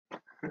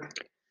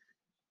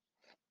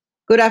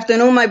Good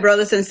afternoon, my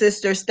brothers and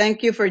sisters.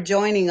 Thank you for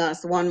joining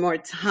us one more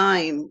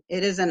time.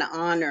 It is an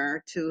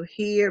honor to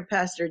hear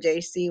Pastor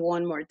JC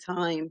one more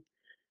time.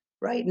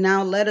 Right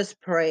now, let us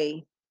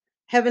pray.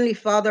 Heavenly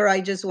Father, I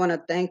just want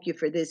to thank you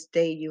for this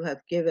day you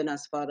have given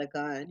us, Father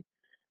God.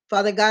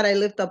 Father God, I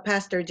lift up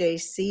Pastor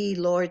JC,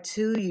 Lord,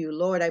 to you.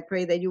 Lord, I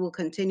pray that you will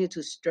continue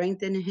to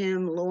strengthen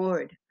him,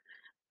 Lord.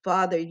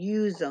 Father,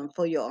 use them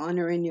for your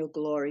honor and your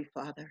glory,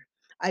 Father.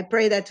 I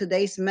pray that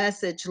today's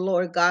message,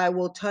 Lord God,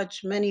 will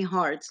touch many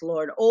hearts,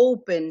 Lord.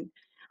 Open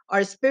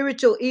our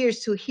spiritual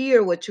ears to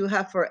hear what you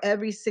have for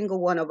every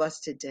single one of us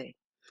today.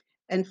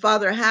 And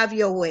Father, have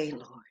your way,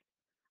 Lord.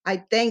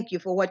 I thank you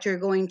for what you're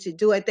going to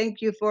do. I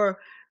thank you for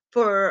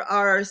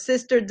our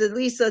sister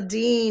Delisa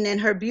Dean and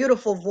her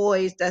beautiful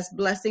voice that's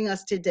blessing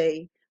us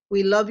today.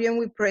 We love you and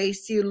we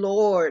praise you,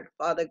 Lord.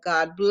 Father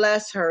God,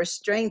 bless her,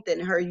 strengthen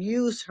her,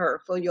 use her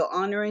for your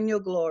honor and your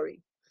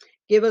glory.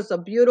 Give us a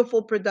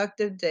beautiful,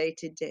 productive day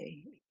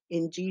today.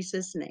 In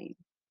Jesus' name,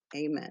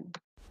 amen.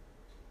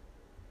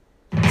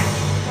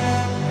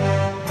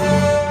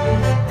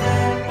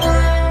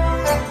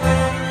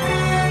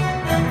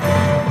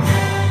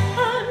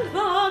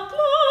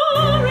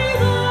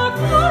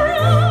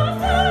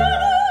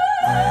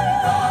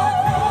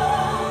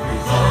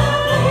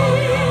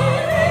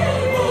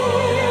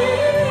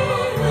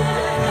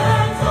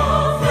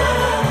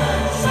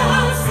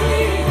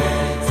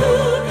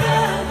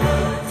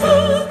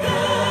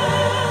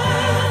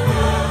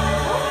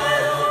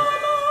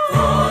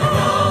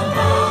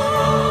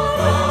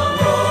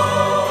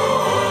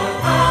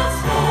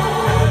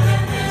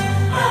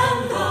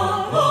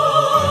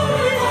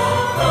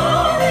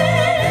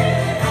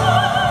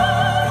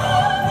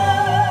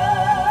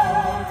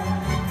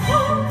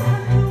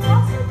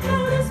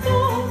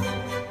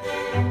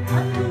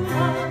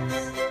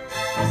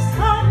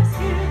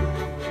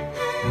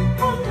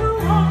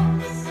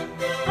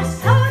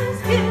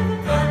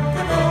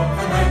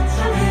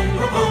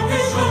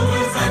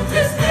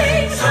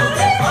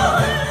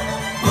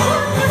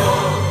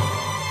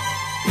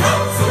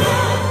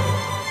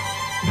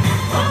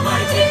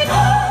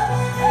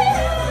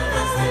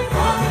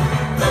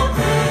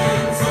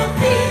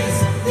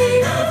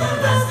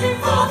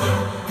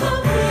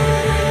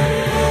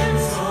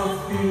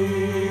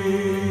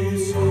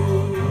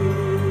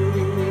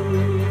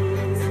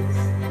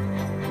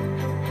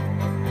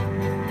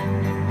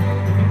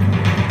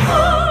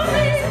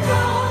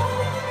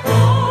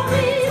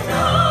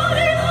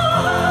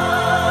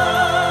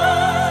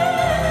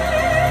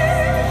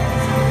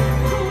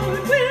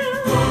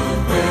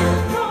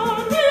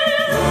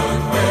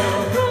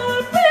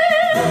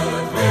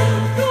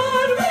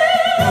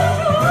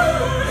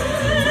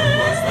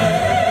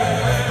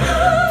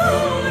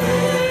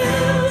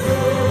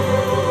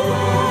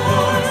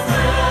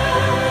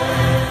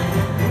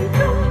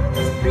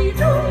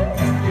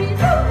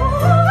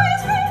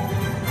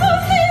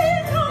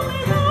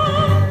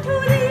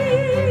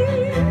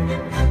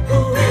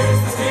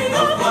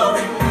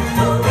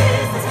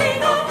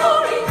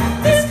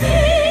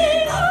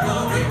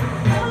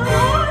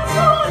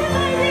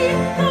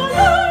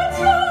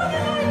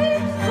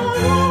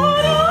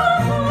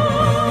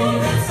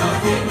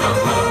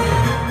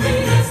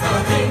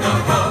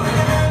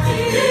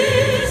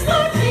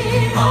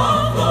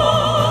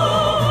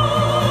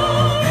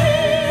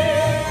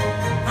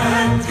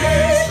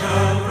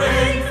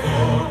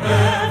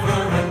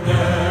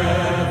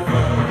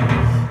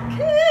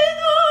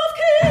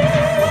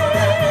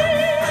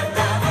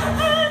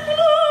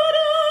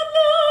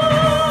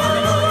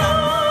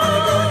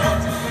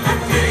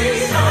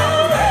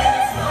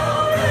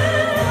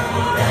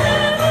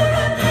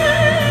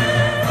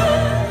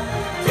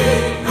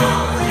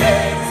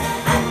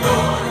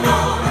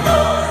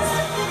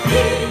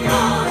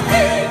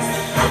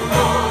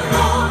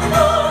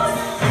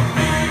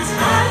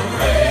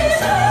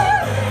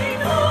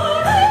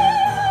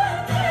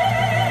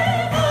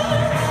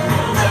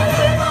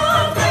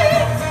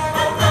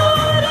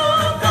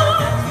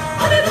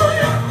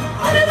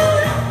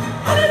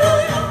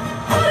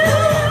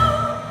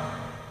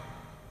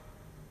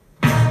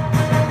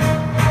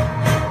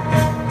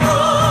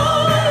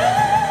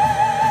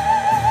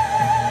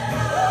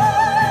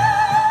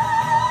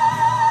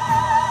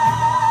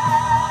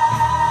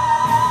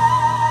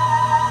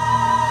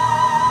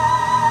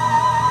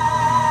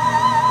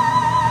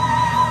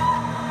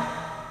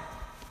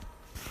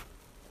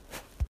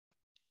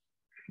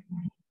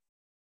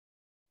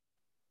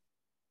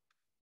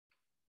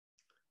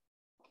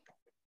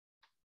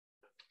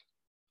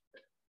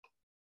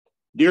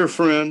 Dear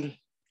friend,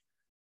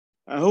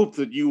 I hope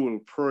that you will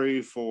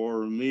pray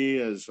for me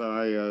as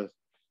I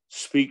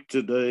speak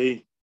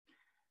today.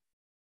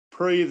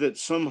 Pray that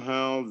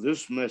somehow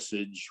this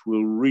message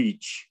will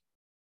reach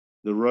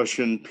the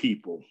Russian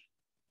people.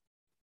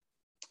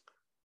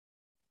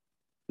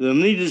 The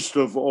neatest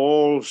of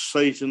all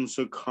Satan's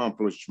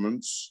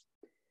accomplishments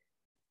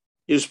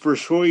is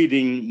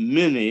persuading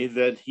many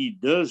that he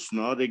does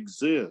not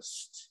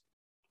exist.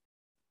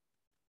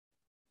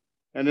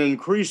 an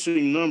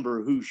increasing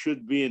number who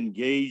should be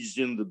engaged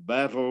in the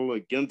battle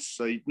against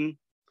Satan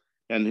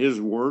and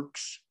his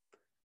works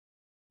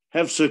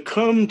have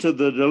succumbed to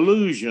the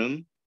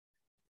delusion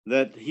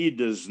that he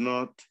does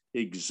not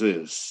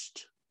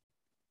exist.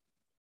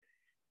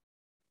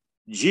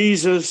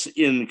 Jesus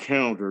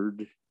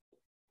encountered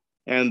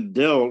and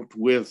dealt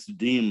with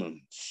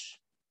demons.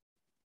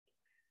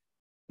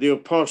 The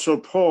Apostle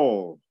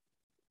Paul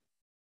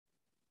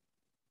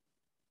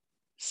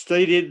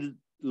stated,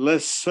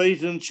 lest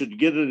Satan should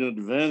get an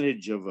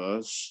advantage of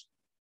us,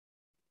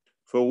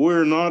 for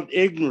we're not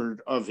ignorant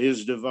of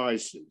his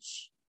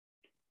devices.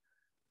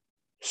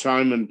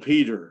 Simon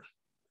Peter,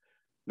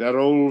 that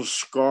old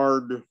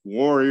scarred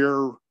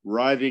warrior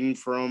writing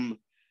from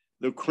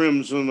the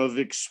crimson of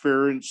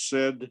experience,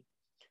 said,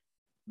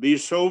 "Be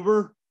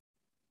sober,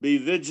 be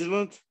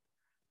vigilant,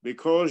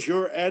 because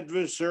your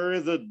adversary,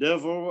 the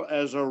devil,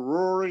 as a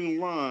roaring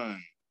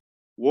lion,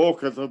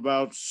 walketh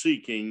about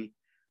seeking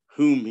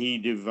whom he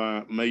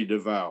may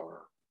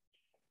devour.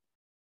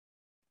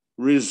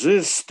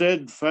 Resist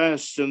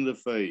steadfast in the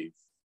faith,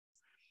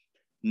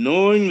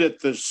 knowing that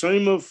the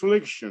same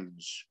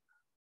afflictions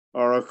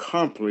are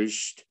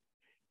accomplished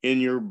in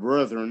your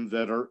brethren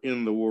that are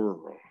in the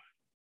world."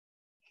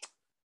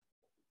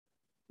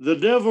 The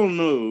devil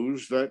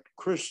knows that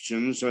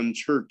Christians and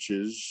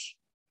churches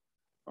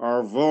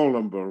are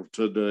vulnerable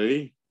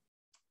today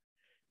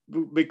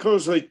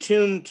because they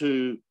tend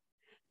to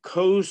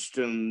coast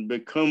and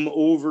become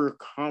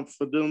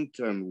overconfident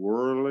and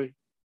worldly.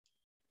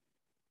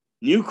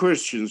 New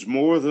Christians,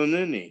 more than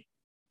any,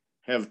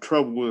 have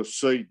trouble with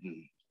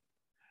Satan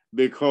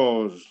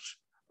because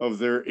of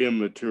their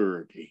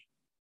immaturity.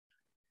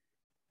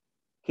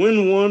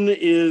 When one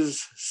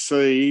is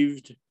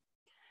saved,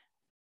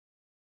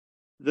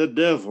 the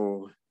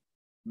devil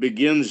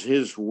begins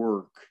his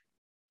work,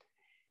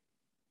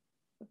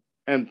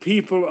 and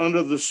people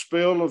under the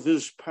spell of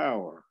his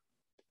power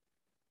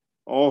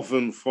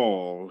often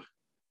fall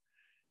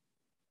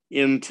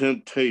in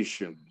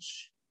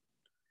temptations.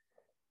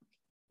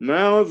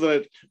 Now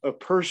that a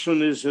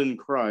person is in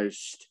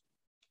Christ,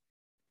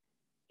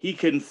 he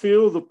can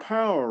feel the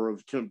power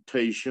of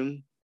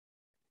temptation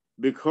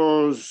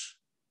because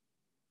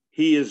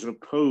he is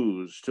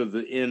opposed to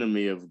the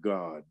enemy of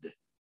God.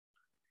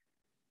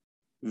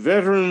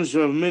 Veterans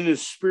of many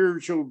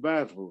spiritual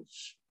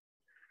battles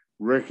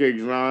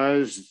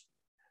recognize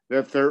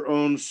that their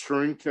own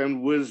strength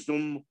and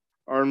wisdom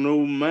are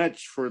no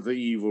match for the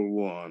evil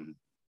one.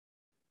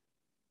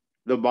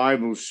 The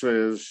Bible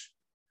says,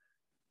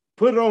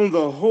 "Put on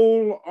the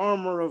whole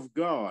armor of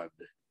God,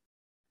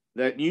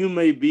 that you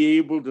may be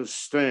able to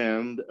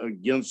stand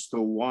against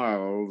the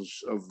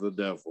wiles of the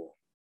devil."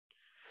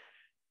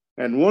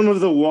 And one of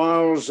the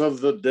wiles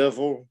of the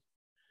devil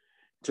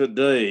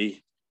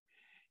today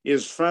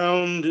is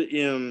found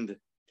in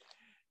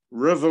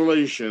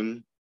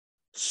Revelation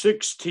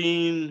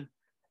 16,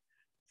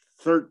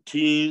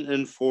 13,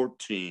 and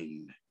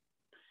 14.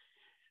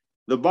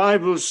 The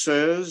Bible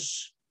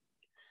says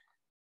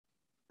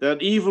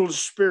that evil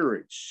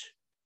spirits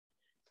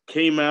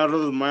came out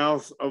of the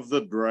mouth of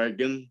the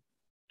dragon,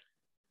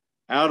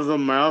 out of the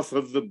mouth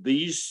of the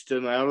beast,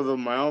 and out of the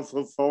mouth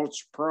of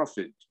false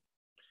prophet.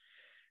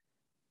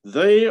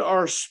 They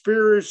are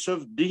spirits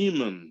of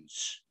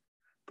demons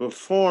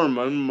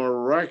performing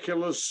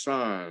miraculous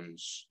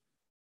signs.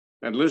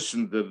 And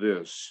listen to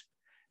this.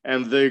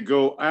 And they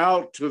go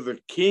out to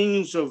the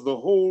kings of the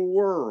whole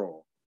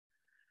world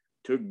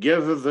to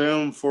gather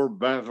them for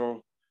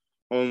battle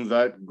on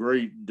that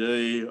great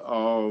day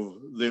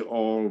of the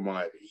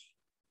Almighty.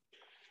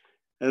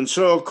 And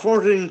so,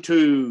 according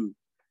to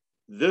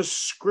this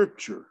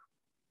scripture,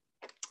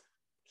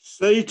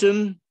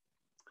 Satan,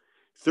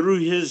 through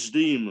his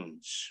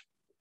demons,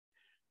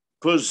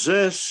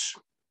 possess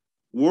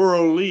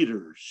world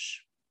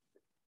leaders.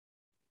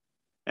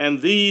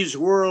 And these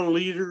world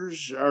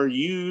leaders are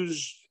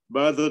used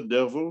by the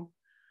devil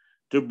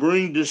to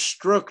bring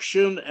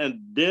destruction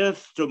and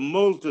death to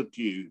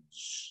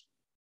multitudes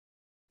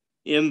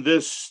in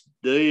this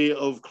day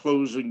of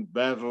closing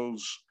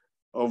battles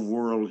of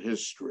world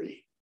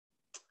history.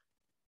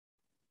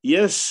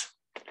 Yes,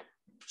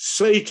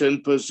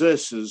 Satan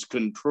possesses,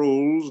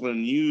 controls,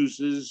 and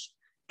uses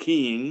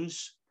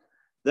kings,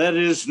 that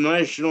is,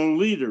 national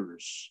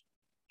leaders,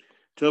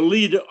 to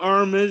lead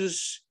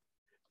armies,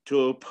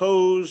 to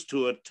oppose,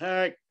 to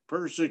attack,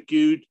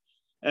 persecute,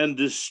 and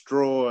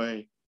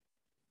destroy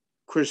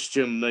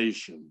Christian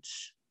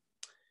nations.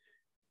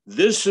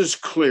 This is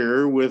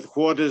clear with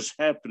what is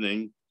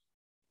happening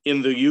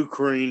in the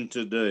Ukraine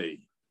today.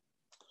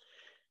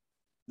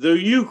 The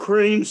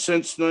Ukraine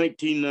since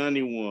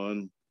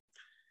 1991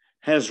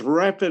 has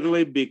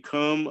rapidly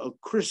become a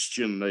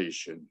Christian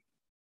nation.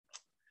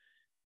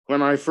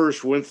 When I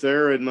first went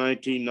there in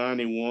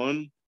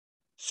 1991,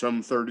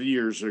 some 30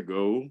 years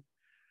ago,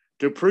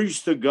 to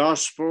preach the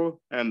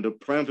gospel and to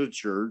plant a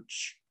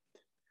church,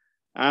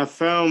 I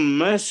found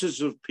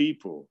masses of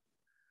people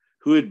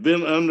who had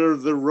been under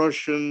the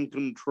Russian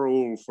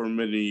control for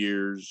many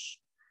years,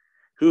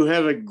 who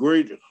had a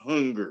great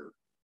hunger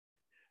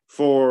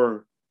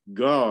for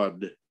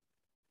God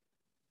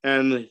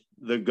and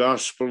the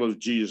gospel of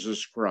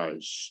Jesus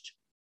Christ.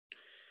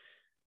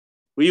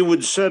 We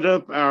would set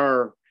up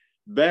our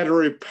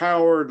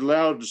battery-powered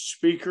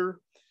loudspeaker,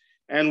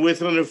 and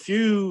within a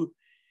few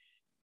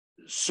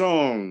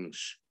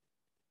songs,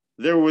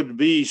 there would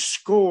be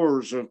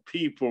scores of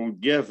people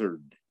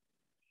gathered.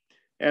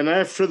 And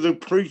after the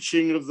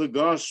preaching of the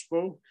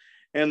gospel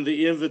and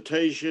the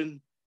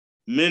invitation,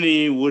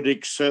 many would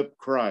accept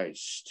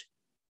Christ.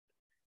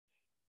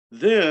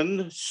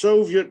 Then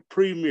Soviet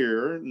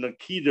Premier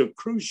Nikita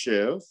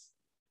Khrushchev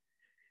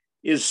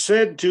is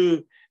said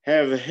to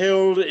have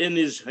held in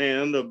his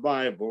hand a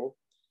Bible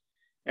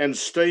and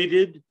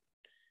stated,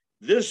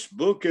 "This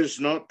book is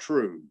not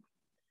true,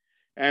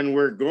 and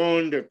we're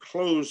going to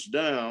close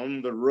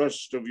down the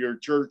rest of your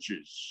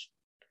churches."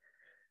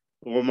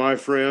 Well, my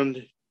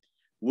friend,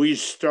 we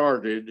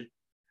started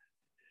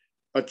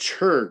a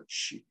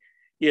church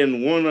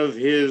in one of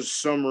his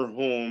summer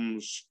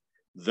homes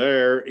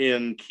there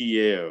in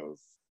Kiev.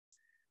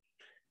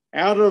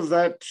 Out of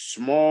that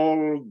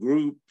small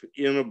group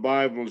in a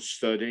Bible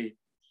study,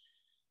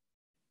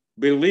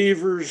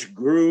 believers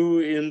grew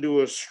into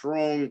a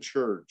strong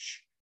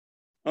church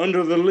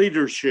under the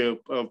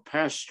leadership of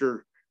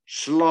Pastor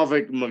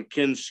Slavik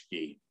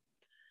Makinsky.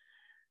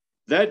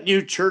 That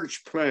new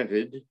church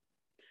planted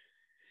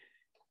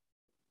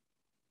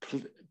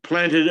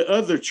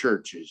other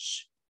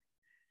churches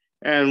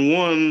and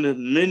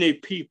won many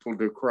people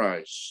to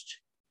Christ.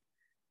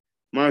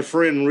 My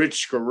friend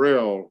Rich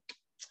Carell,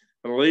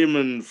 a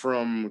layman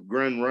from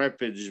Grand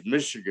Rapids,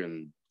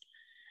 Michigan,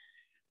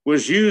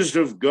 was used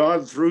of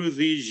God through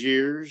these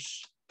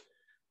years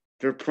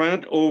to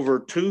plant over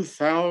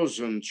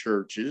 2,000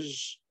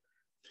 churches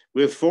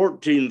with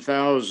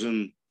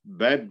 14,000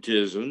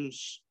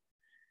 baptisms.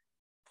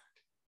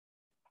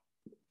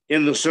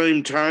 In the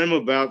same time,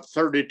 about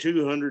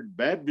 3,200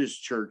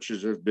 Baptist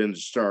churches have been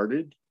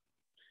started.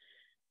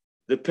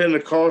 The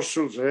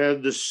Pentecostals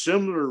had the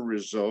similar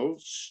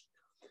results.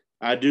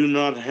 I do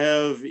not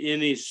have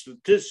any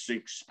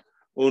statistics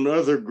on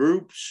other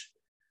groups,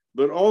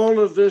 but all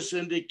of this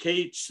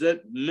indicates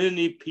that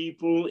many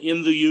people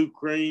in the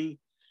Ukraine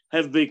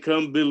have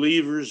become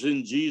believers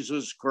in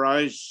Jesus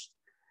Christ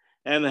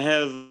and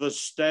have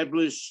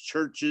established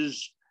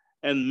churches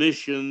and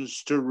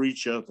missions to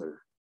reach others.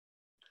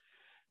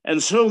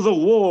 And so the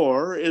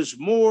war is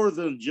more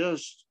than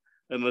just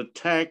an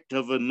attack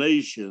of a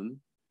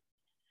nation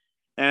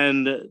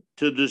and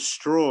to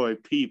destroy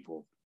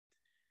people.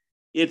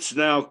 It's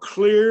now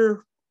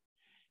clear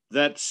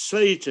that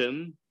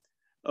Satan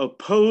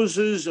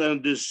opposes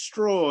and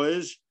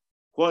destroys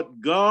what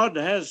God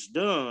has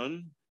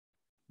done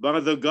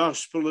by the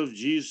gospel of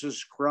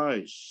Jesus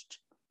Christ.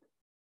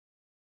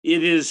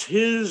 It is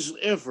his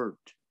effort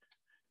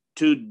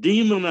to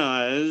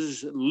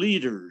demonize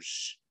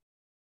leaders.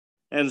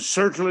 And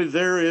certainly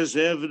there is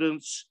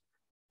evidence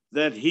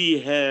that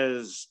he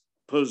has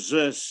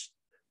possessed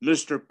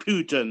Mr.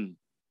 Putin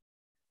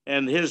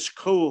and his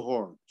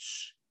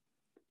cohorts.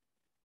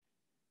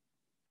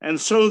 And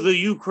so the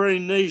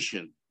Ukraine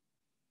nation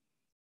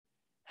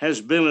has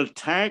been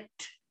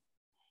attacked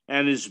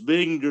and is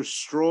being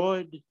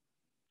destroyed.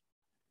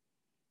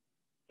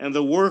 And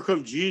the work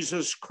of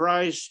Jesus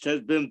Christ has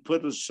been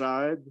put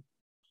aside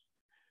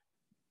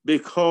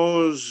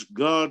because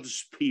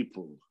God's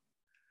people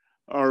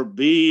are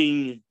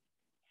being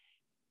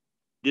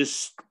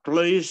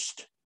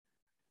displaced,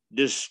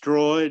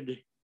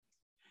 destroyed,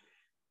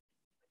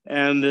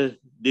 and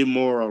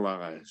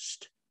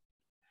demoralized.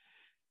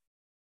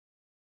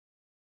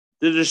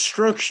 The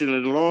destruction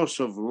and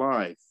loss of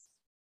life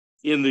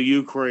in the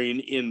Ukraine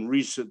in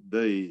recent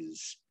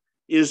days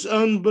is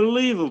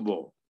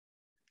unbelievable.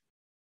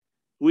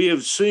 We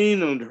have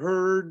seen and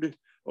heard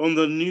on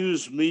the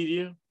news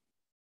media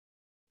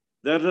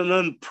that an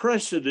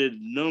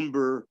unprecedented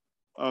number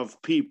of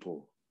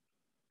people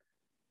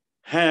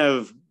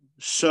have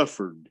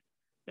suffered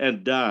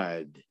and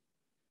died.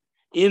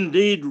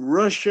 Indeed,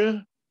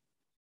 Russia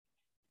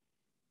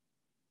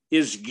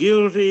is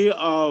guilty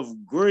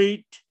of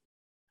great,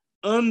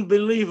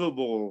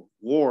 unbelievable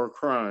war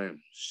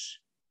crimes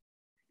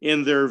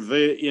in their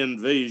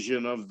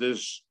invasion of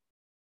this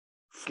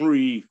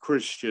free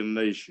Christian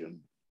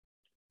nation.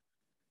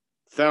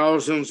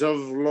 Thousands of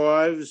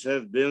lives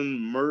have been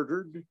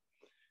murdered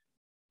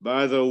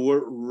by the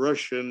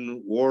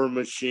Russian war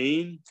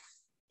machine.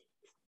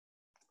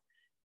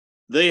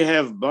 They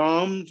have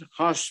bombed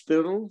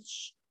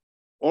hospitals,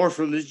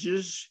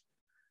 orphanages,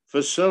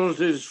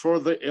 facilities for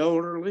the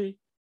elderly,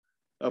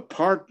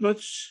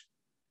 apartments,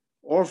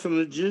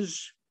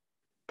 orphanages,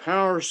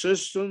 power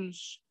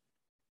systems.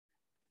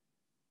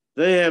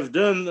 They have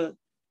done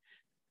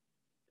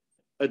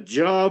a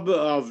job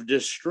of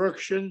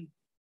destruction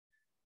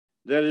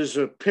that is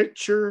a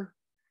picture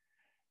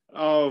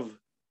of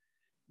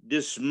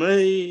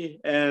dismay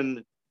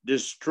and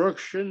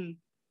destruction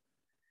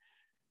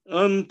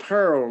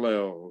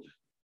unparalleled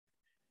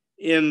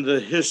in the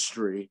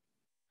history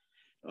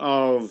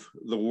of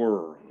the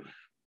world.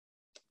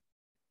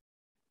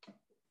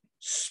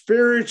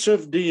 spirits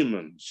of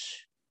demons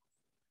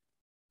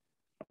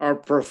are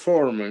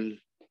performing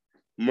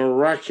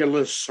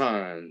miraculous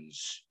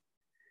signs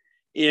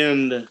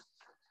in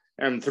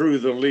and through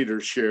the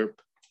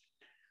leadership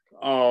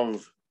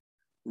of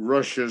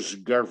Russia's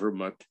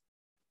government,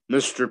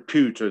 Mr.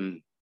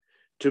 Putin,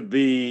 to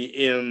be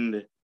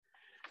in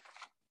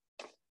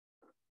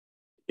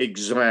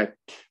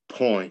exact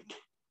point.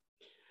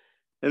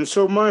 And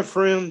so, my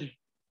friend,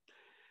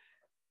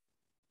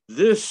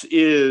 this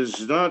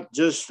is not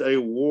just a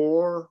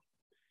war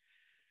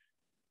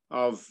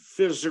of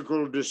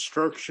physical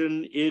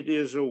destruction, it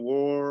is a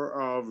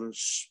war of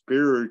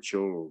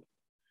spiritual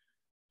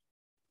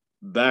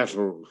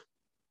battle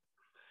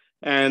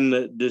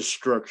and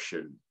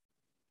destruction.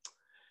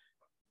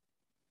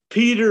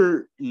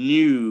 Peter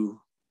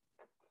knew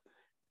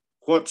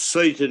what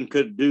Satan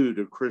could do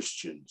to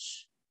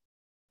Christians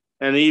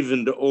and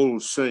even to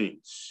old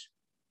saints.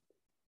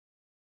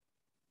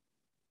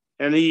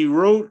 And he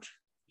wrote,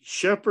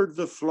 "Shepherd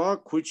the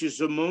flock which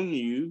is among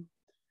you,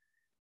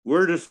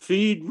 we're to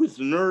feed with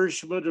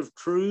nourishment of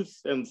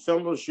truth and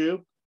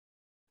fellowship,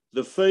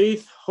 the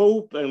faith,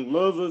 hope, and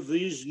love of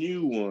these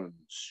new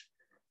ones.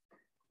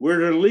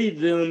 We're to lead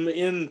them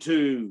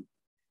into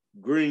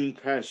green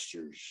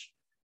pastures.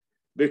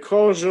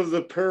 Because of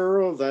the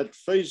peril that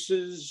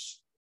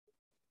faces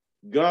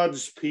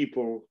God's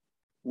people,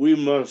 we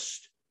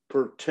must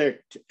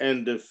protect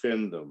and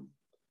defend them.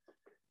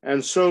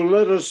 And so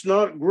let us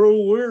not grow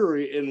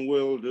weary in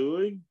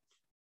well-doing.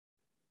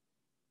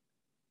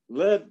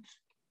 Let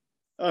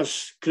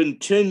us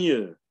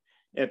continue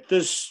at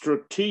this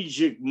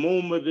strategic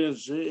moment in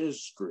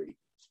history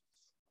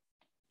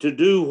to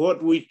do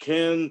what we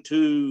can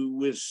to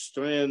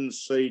withstand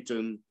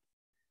Satan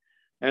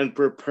and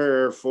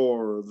prepare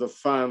for the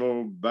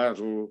final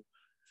battle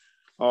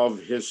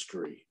of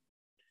history.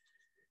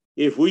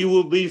 If we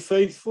will be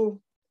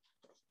faithful,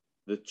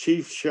 the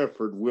chief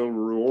shepherd will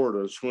reward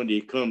us when he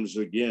comes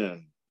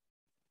again.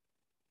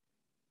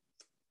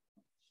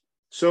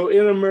 So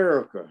in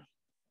America,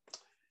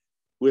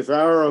 with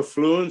our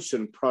affluence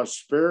and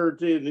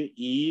prosperity and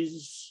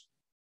ease,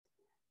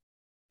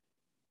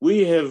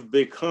 we have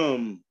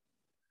become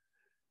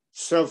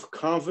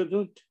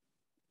self-confident,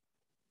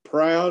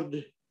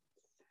 proud,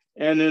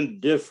 and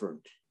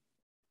indifferent.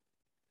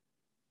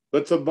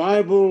 But the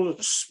Bible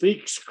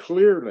speaks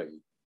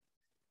clearly.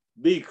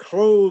 Be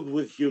clothed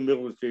with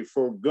humility,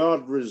 for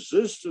God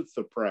resisteth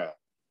the proud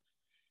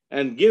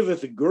and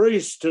giveth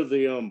grace to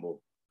the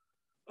humble.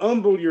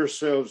 Humble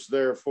yourselves,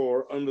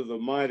 therefore, under the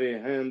mighty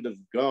hand of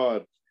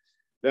God,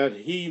 that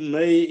he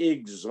may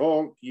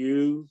exalt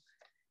you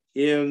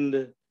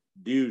in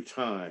due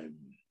time.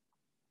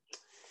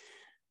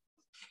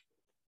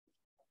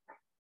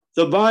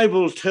 The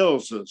Bible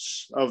tells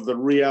us of the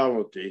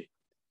reality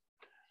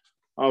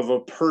of a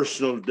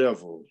personal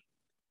devil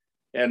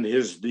and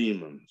his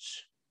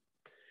demons.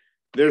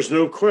 There's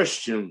no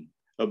question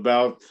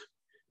about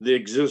the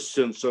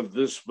existence of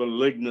this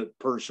malignant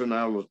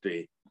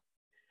personality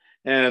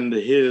and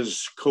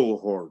his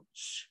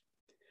cohorts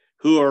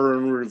who are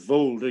in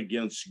revolt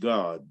against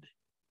God,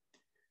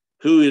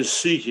 who is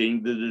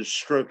seeking the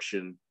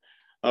destruction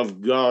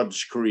of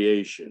God's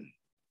creation.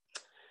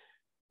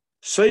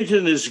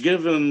 Satan is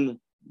given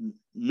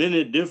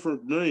many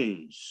different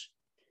names.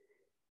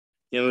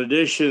 In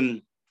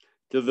addition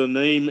to the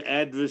name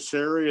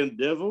adversary and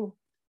devil,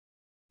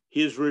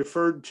 he is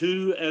referred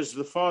to as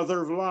the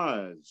father of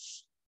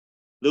lies,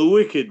 the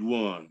wicked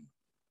one,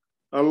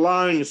 a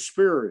lying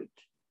spirit,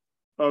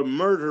 a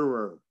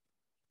murderer,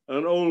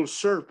 an old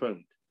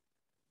serpent,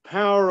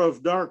 power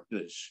of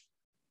darkness,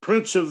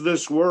 prince of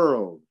this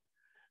world,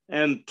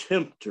 and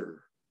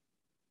tempter.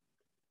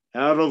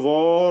 Out of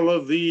all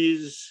of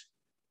these,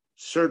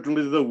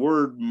 certainly the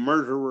word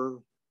murderer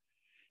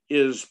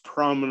is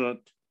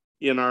prominent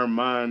in our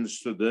minds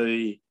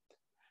today,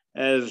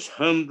 as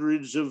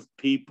hundreds of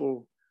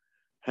people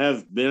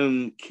have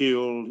been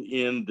killed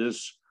in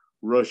this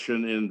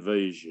Russian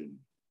invasion.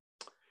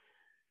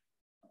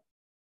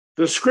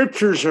 The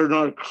scriptures are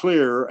not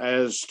clear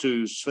as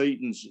to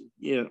Satan's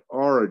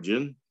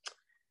origin,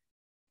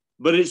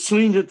 but it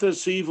seemed that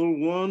this evil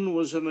one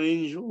was an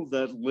angel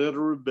that led a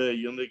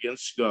rebellion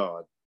against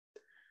God,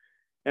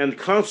 and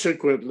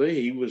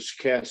consequently he was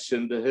cast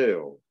into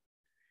hell.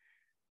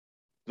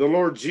 The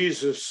Lord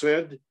Jesus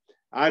said,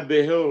 "I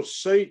beheld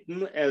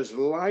Satan as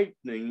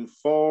lightning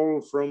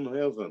fall from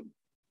heaven."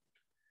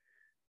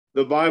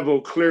 The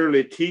Bible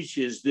clearly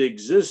teaches the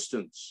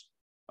existence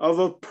of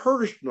a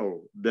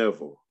personal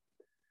devil.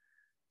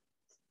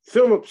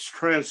 Phillips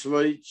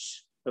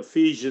translates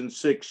Ephesians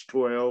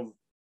 6:12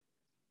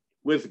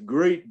 with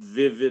great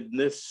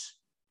vividness,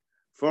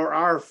 "For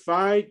our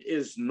fight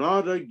is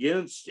not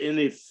against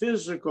any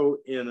physical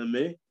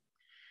enemy,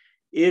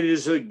 it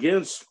is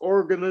against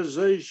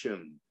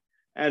organization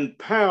and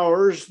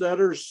powers that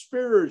are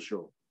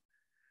spiritual."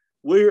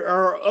 We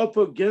are up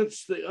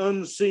against the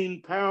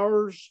unseen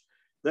powers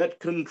that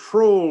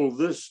control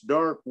this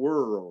dark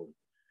world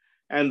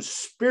and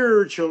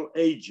spiritual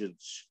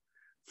agents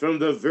from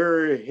the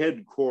very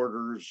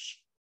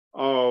headquarters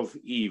of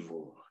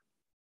evil.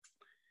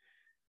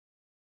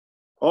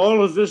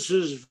 All of this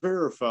is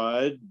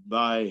verified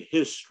by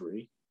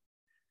history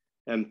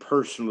and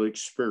personal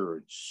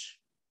experience.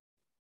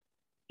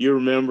 You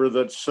remember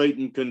that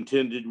Satan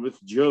contended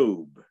with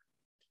Job.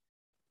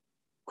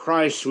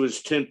 Christ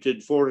was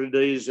tempted 40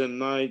 days and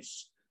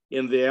nights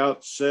in the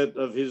outset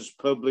of his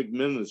public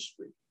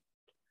ministry.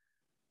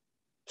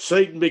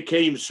 Satan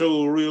became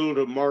so real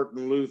to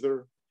Martin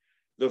Luther,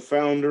 the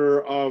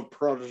founder of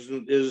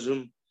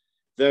Protestantism,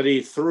 that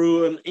he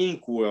threw an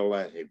inkwell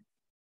at him.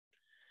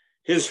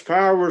 His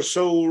power was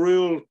so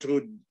real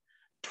to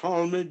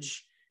Talmage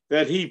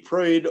that he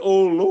prayed,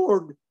 "Oh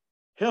Lord,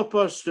 help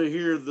us to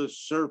hear the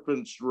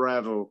serpent's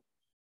rattle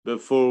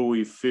before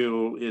we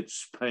feel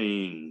its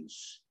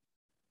pains,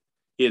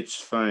 its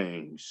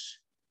fangs."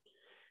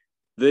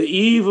 The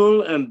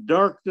evil and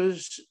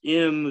darkness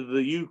in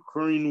the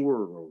Ukraine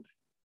world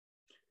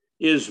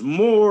is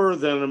more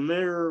than a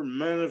mere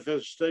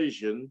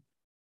manifestation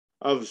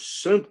of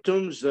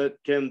symptoms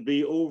that can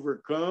be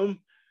overcome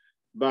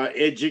by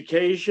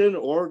education,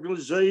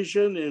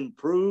 organization,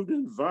 improved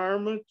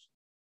environment,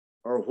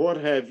 or what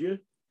have you.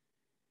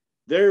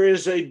 There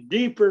is a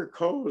deeper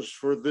cause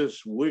for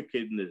this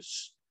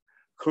wickedness,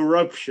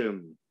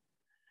 corruption,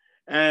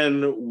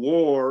 and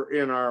war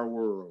in our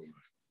world.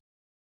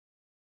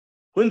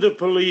 When the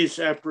police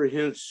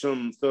apprehend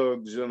some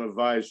thugs in a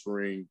vice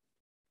ring,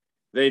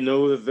 they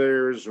know that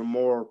there is a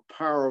more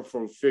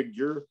powerful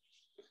figure,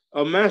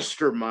 a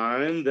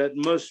mastermind that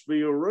must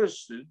be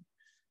arrested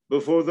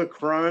before the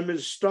crime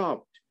is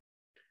stopped.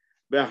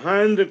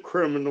 Behind the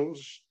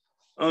criminals,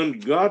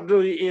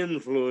 ungodly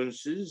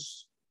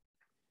influences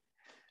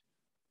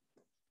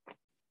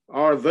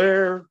are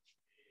there,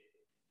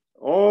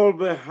 all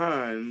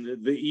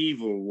behind the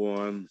evil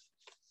one.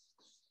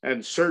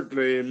 And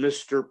certainly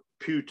Mr.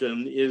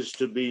 Putin is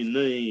to be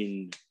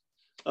named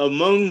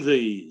among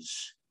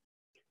these.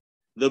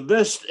 The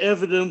best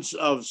evidence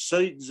of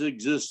Satan's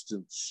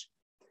existence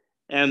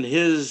and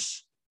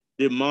his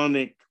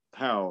demonic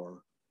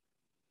power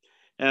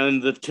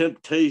and the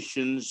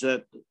temptations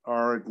that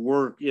are at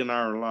work in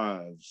our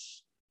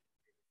lives.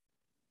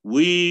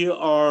 We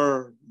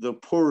are the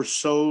poor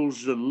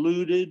souls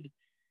deluded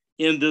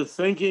into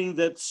thinking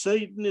that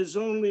Satan is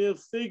only a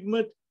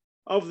figment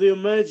of the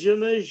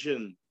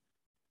imagination,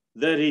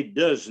 that he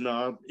does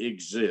not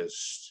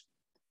exist.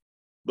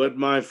 But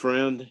my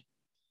friend,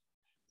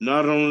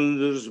 not only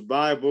does the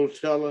Bible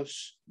tell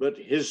us, but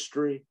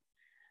history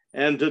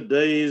and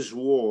today's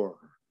war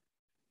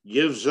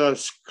gives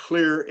us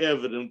clear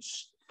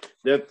evidence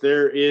that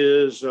there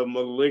is a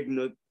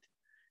malignant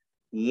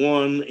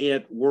one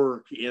at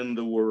work in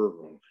the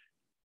world.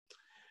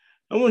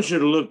 I want you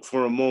to look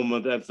for a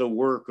moment at the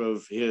work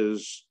of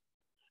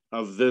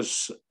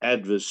this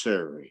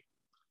adversary.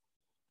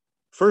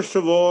 First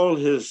of all,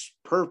 his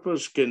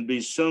purpose can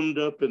be summed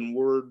up in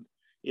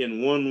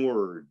one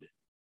word: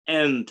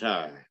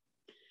 anti.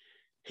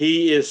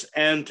 He is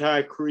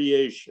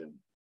anti-creation,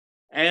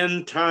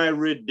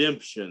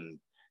 anti-redemption,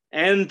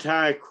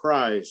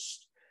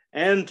 anti-Christ,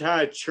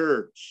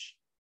 anti-church.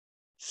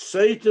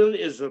 Satan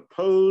is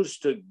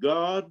opposed to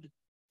God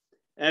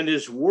and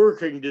is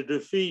working to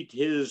defeat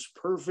his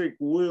perfect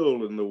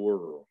will in the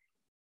world.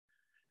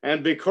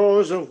 And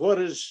because of what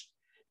is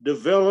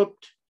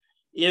developed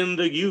in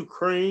the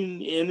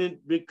Ukraine, in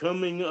it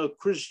becoming a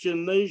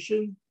Christian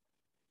nation,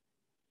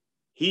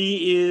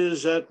 he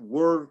is at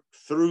work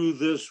through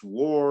this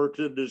war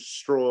to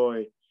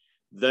destroy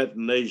that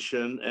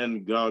nation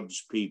and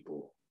God's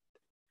people.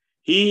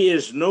 He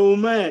is no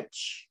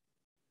match,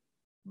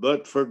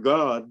 but for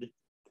God,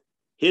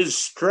 his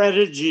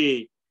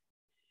strategy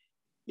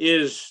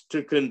is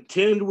to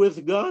contend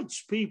with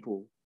God's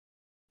people,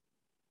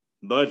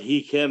 but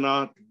he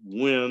cannot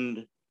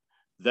win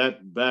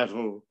that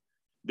battle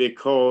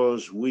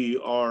because we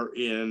are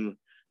in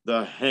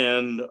the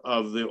hand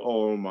of the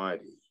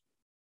Almighty.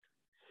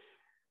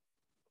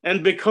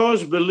 And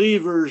because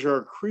believers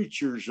are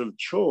creatures of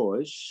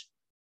choice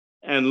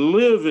and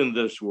live in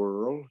this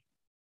world,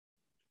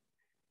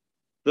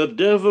 the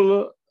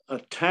devil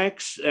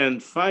attacks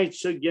and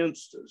fights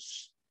against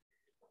us.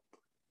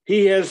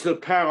 He has the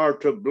power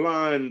to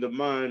blind the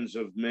minds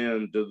of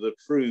men to the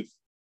truth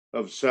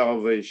of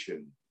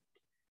salvation.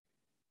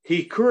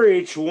 He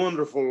creates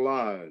wonderful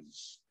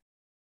lies,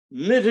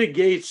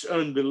 mitigates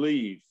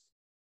unbelief,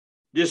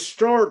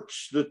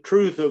 distorts the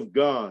truth of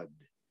God,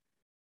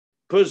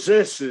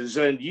 possesses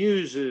and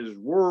uses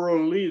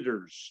world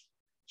leaders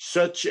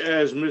such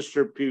as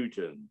Mr.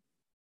 Putin.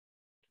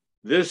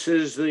 This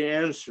is the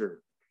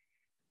answer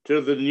to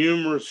the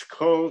numerous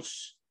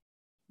cults,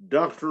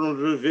 doctrinal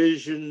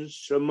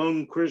divisions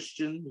among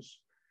Christians,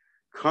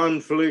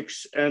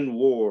 conflicts, and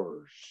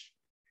wars.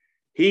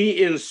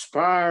 He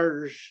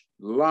inspires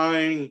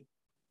lying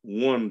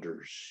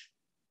wonders,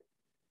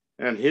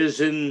 and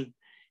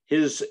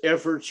his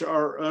efforts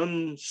are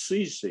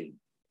unceasing.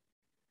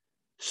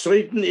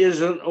 Satan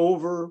is an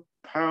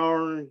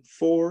overpowering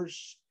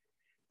force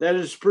that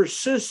is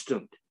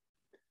persistent.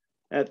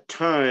 At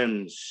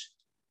times,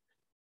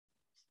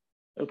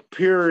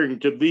 appearing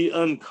to be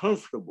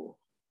uncomfortable.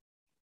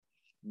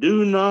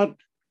 Do not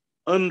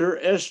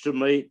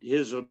underestimate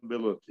his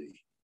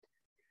ability.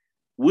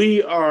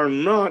 We are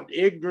not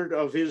ignorant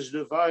of his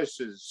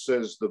devices,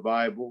 says the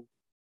Bible.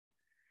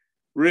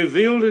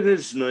 Revealed in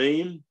his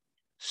name,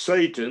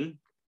 Satan,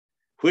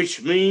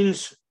 which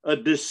means a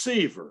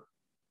deceiver.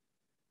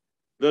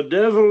 The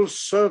devil's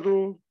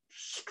subtle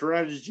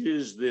strategy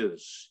is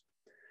this: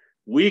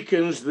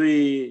 weakens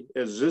the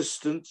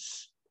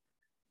resistance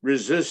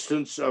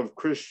of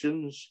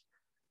Christians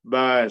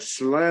by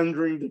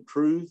slandering the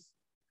truth,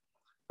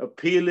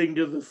 appealing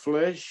to the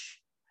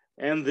flesh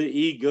and the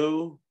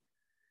ego,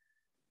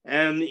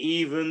 and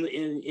even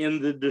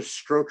in the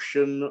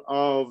destruction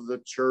of the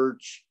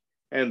church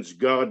and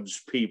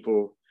God's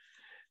people,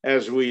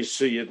 as we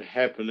see it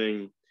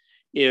happening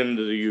in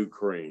the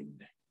Ukraine.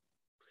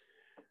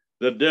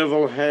 The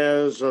devil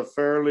has a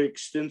fairly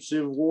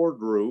extensive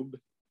wardrobe,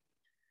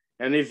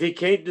 and if he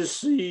can't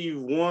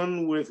deceive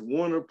one with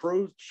one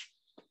approach,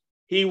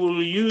 he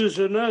will use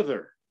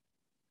another.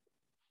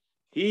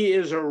 He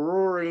is a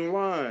roaring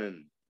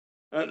lion,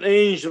 an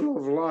angel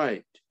of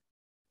light,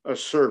 a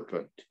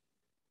serpent,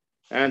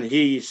 and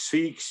he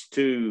seeks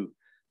to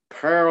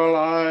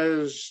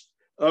paralyze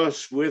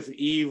us with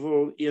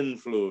evil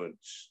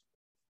influence.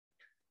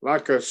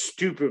 Like a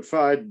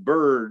stupefied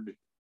bird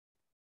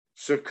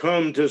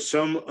succumb to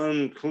some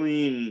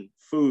unclean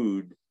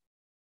food,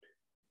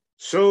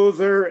 so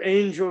they're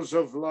angels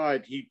of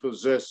light he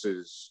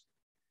possesses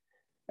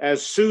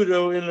as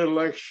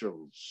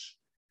pseudo-intellectuals,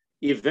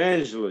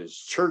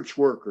 evangelists, church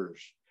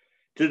workers,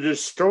 to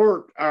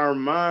distort our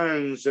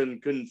minds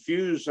and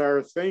confuse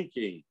our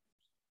thinking.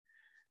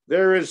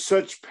 There is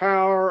such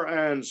power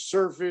and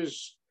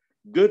surface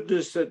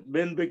goodness that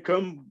men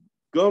become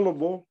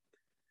gullible.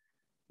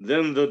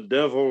 Then the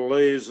devil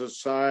lays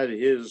aside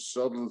his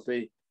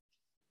subtlety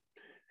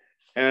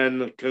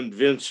and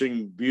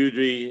convincing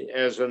beauty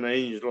as an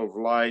angel of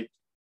light,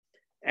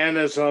 and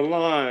as a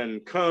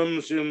lion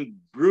comes in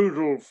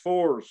brutal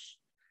force,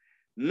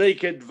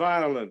 naked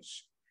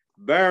violence,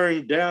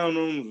 bearing down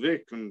on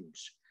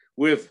victims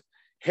with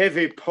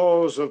heavy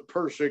paws of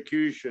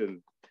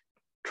persecution,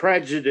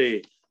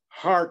 tragedy,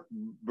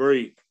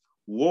 heartbreak,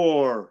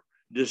 war,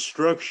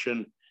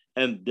 destruction,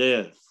 and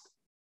death.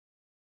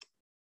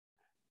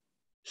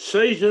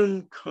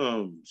 Satan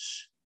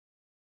comes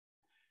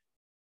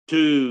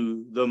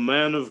to the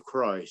man of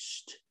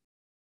Christ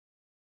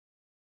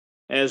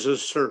as a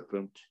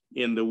serpent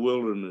in the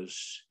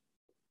wilderness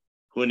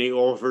when he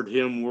offered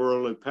him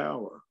worldly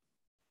power.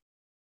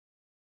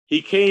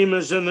 He came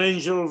as an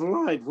angel of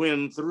light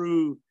when,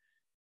 through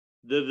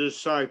the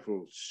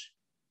disciples,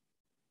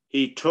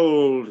 he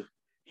told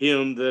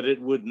him that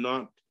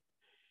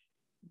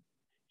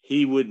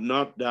he would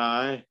not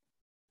die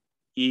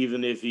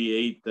even if he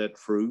ate that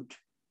fruit.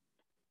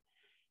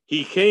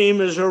 He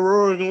came as a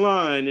roaring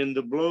lion in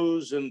the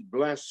blows and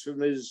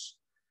blasphemies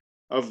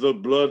of the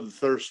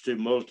bloodthirsty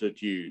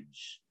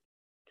multitudes.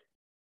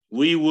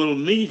 We will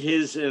meet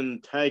his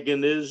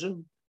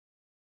antagonism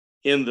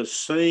in the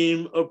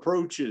same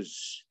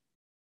approaches.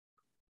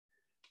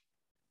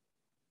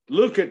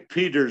 Look at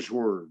Peter's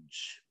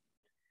words.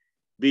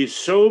 Be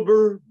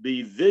sober,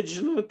 be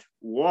vigilant,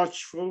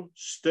 watchful,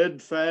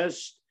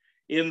 steadfast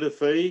in the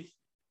faith.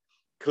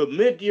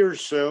 Commit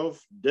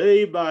yourself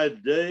day by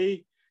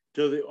day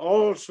to the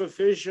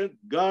all-sufficient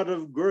God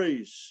of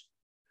grace,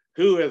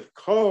 who hath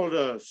called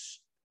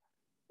us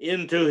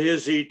into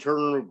his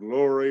eternal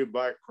glory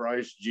by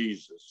Christ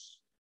Jesus.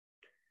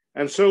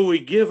 And so we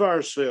give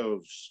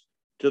ourselves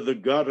to the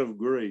God of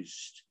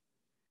grace.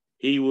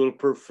 He will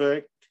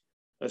perfect,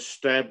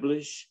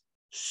 establish,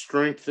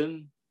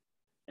 strengthen,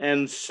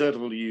 and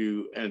settle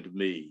you and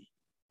me.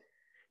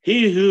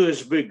 He who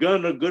has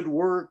begun a good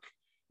work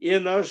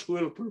in us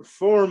will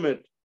perform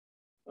it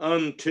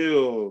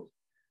until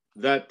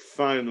that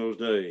final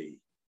day.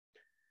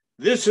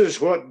 This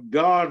is what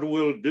God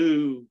will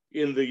do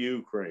in the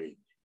Ukraine.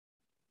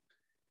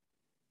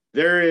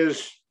 There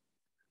is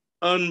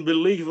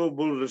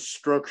unbelievable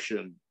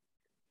destruction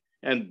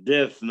and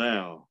death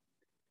now,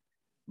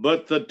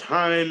 but the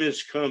time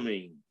is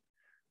coming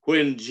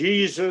when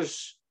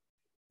Jesus,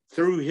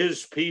 through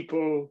his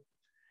people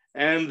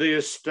and the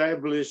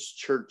established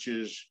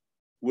churches,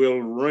 will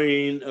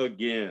reign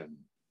again.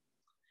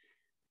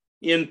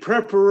 In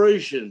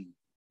preparation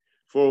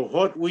for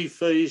what we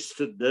face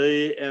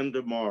today and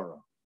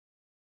tomorrow,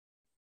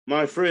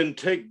 my friend,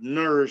 take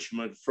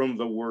nourishment from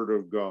the Word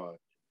of God.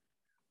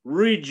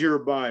 Read your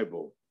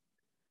Bible.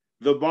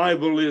 The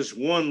Bible is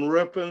one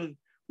weapon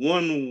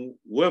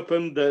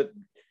that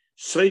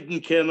Satan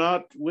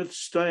cannot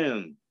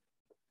withstand.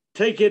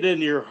 Take it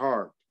in your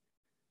heart.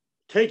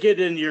 Take it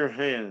in your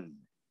hand.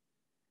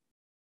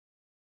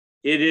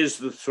 It is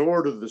the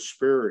sword of the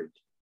Spirit,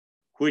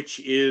 which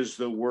is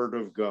the Word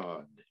of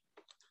God.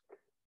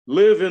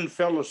 Live in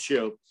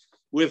fellowship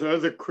with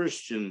other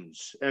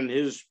Christians and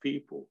his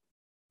people.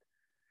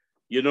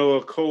 You know,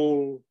 a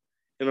coal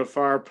in a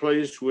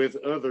fireplace with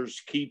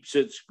others keeps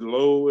its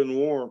glow and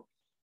warmth,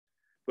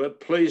 but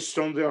placed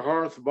on the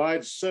hearth by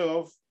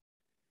itself,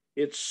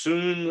 it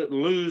soon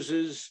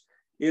loses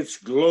its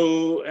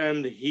glow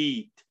and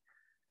heat.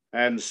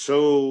 And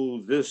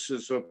so this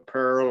is a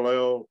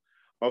parallel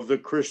of the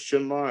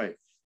Christian life.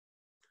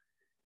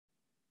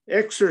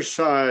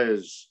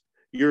 Exercise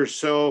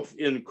yourself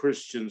in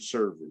Christian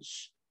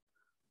service.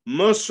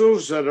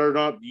 Muscles that are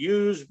not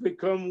used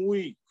become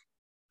weak,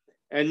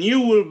 and you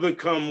will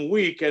become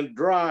weak and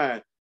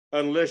dry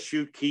unless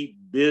you keep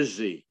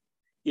busy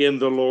in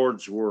the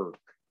Lord's work.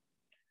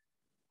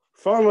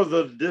 Follow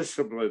the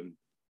discipline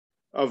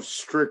of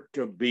strict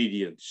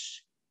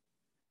obedience.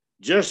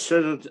 Just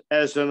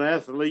as an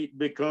athlete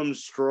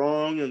becomes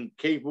strong and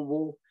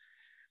capable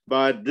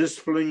by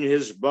disciplining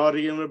his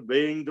body and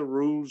obeying the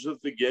rules of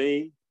the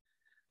game,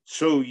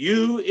 so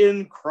you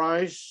in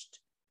Christ,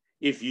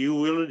 if you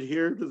will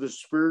adhere to the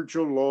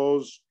spiritual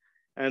laws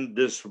and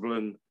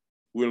discipline,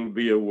 will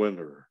be a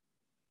winner.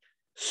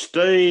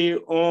 Stay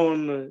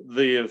on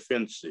the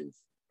offensive.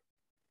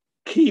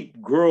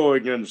 Keep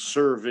growing and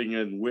serving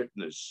and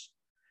witness.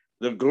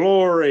 The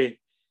glory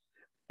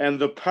and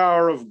the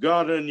power of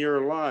God in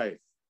your life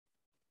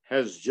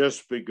has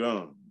just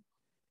begun.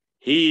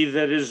 He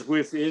that is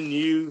within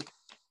you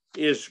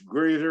is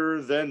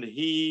greater than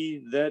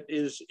he that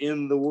is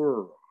in the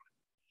world.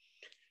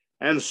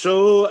 And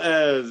so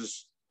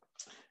as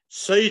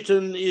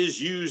Satan is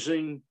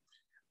using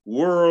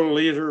world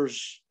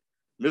leaders,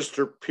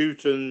 Mr.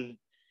 Putin,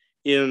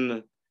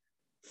 in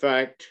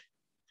fact,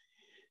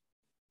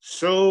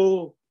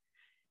 so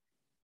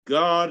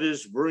God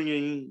is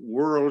bringing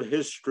world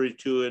history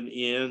to an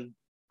end,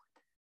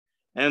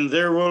 and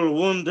there will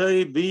one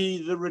day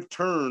be the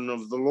return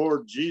of the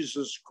Lord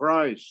Jesus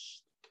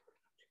Christ.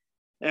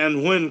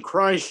 And when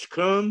Christ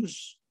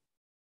comes,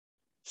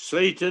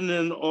 Satan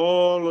and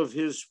all of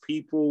his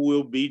people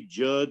will be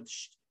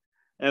judged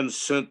and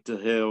sent to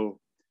hell.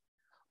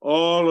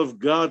 All of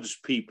God's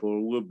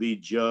people will be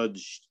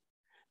judged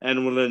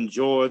and will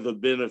enjoy the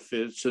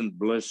benefits and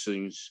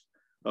blessings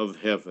of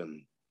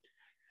heaven.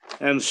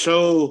 And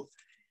so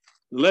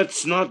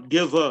let's not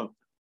give up.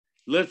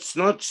 Let's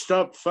not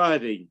stop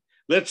fighting.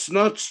 Let's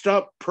not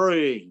stop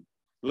praying.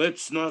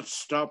 Let's not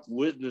stop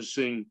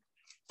witnessing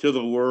to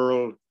the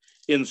world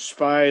in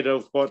spite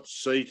of what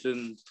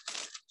Satan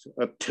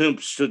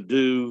attempts to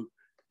do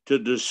to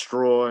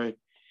destroy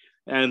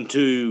and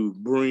to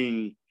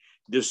bring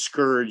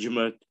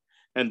discouragement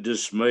and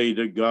dismay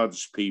to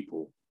God's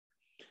people.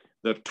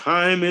 The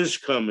time is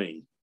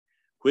coming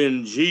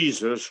when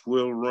Jesus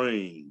will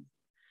reign.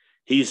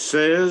 He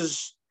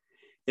says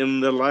in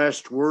the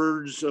last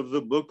words of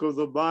the book of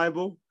the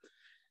Bible,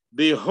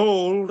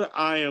 "Behold,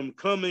 I am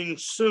coming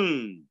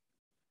soon.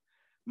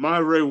 My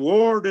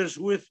reward is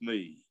with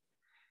me,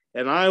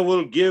 and I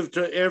will give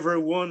to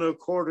everyone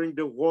according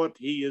to what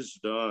he has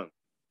done.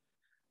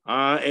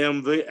 I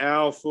am the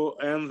Alpha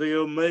and the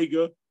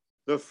Omega,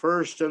 the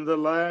first and the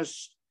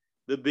last,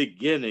 the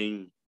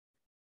beginning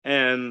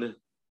and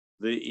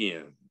the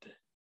end."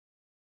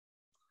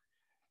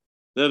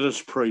 Let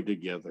us pray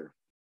together.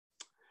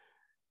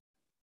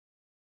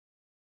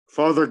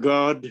 Father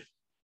God,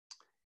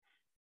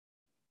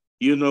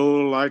 you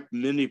know, like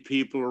many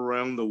people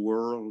around the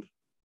world,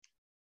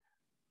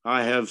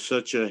 I have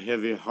such a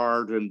heavy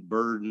heart and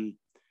burden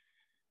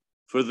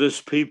for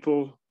this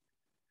people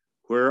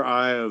where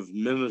I have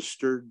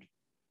ministered,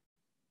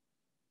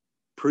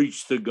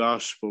 preached the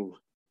gospel,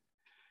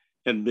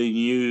 and been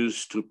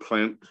used to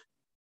plant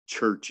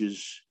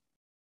churches.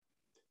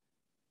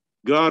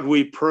 God,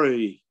 we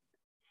pray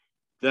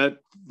that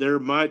there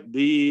might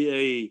be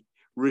a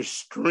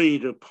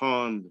restraint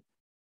upon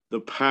the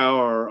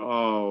power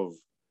of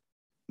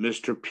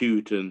Mr.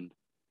 Putin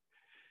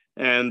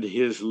and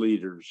his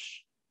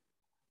leaders.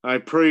 I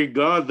pray,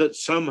 God, that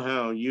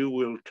somehow you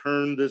will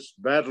turn this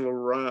battle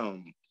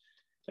around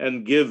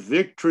and give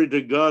victory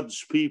to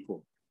God's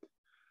people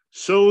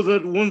so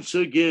that once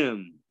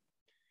again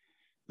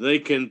they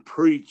can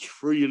preach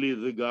freely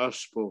the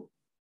gospel,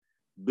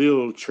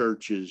 build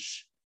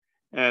churches,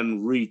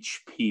 and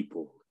reach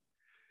people.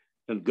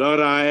 And God,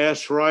 I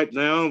ask right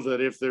now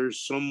that if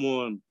there's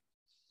someone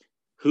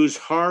whose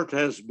heart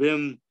has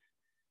been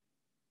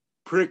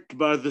pricked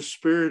by the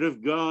Spirit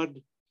of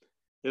God,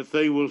 that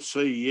they will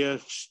say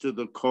yes to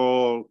the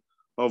call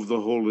of the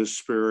Holy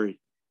Spirit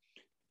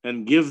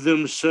and give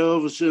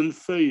themselves in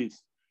faith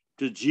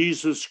to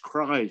Jesus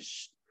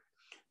Christ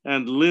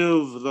and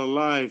live the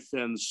life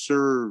and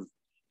serve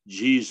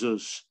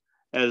Jesus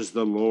as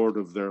the Lord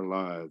of their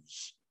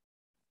lives.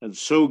 And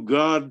so,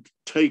 God,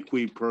 take,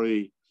 we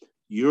pray,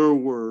 your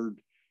word,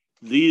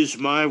 these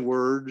my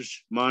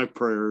words, my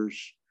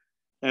prayers,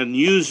 and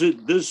use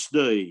it this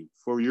day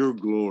for your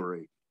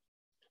glory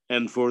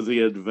and for the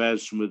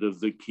advancement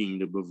of the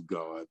kingdom of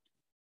God.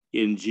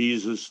 In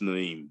Jesus'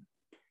 name,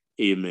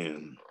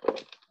 amen.